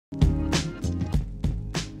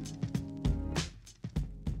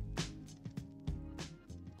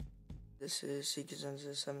this is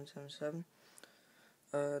Seekazenza777.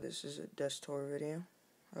 This is a desk tour video.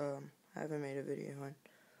 I haven't made a video in a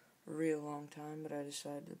real long time, but I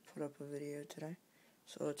decided to put up a video today.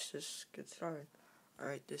 So let's just get started.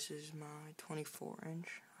 Alright, this is my 24-inch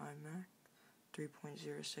iMac,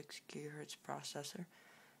 3.06 GHz processor,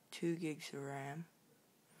 2 gigs of RAM.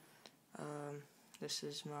 This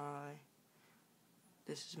is my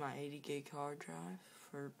 80 gig hard drive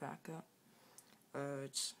for backup.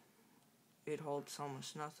 It holds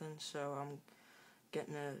almost nothing, so I'm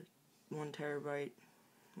getting a 1 terabyte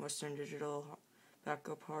Western Digital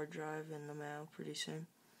backup hard drive in the mail pretty soon.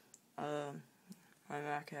 My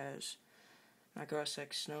Mac has Mac OS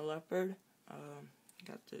X Snow Leopard.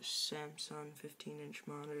 Got this Samsung 15-inch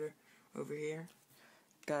monitor over here.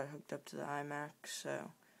 Got it hooked up to the iMac,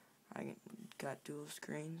 so I got dual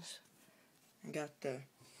screens. I got the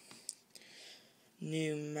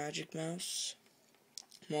new Magic Mouse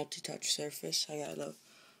multi-touch Surface. I got a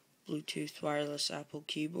Bluetooth wireless Apple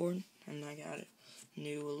keyboard, and I got a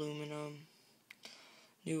new aluminum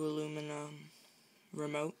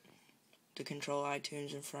remote to control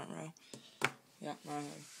iTunes in front row. Got my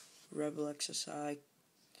Rebel XSI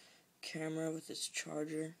camera with its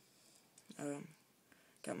charger.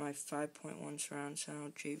 Got my 5.1 surround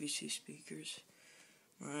sound JVC speakers.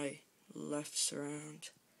 My left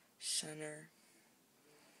surround, center,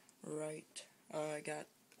 right. I got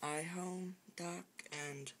iHome dock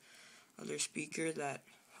and other speaker that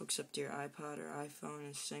hooks up to your iPod or iPhone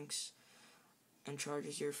and syncs and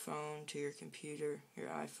charges your phone to your computer, your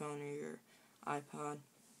iPhone or your iPod.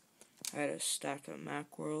 I had a stack of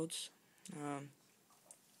Macworlds.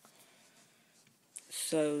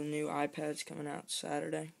 So the new iPad's coming out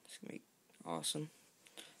Saturday. It's gonna be awesome.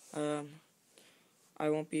 I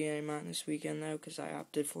won't be getting mine this weekend though, because I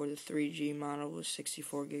opted for the 3G model with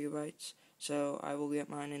 64 gigabytes. So I will get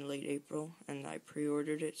mine in late April, and I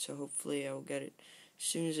pre-ordered it, so hopefully I will get it as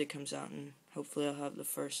soon as it comes out, and hopefully I'll have the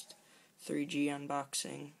first 3G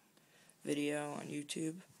unboxing video on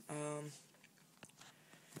YouTube.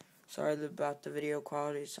 Sorry about the video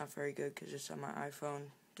quality, it's not very good because it's on my iPhone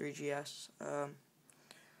 3GS.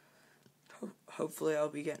 Hopefully I'll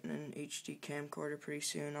be getting an HD camcorder pretty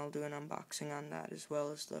soon. I'll do an unboxing on that, as well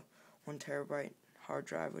as the 1 terabyte hard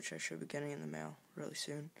drive, which I should be getting in the mail really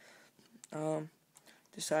soon.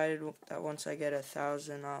 Decided that once I get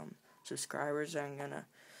 1,000 subscribers, I'm gonna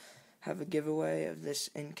have a giveaway of this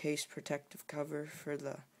in-case protective cover for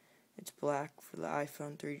it's black for the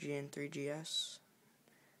iPhone 3G and 3GS.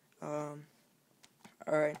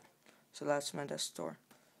 Alright, so that's my desk tour.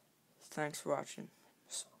 Thanks for watching.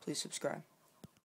 Please subscribe.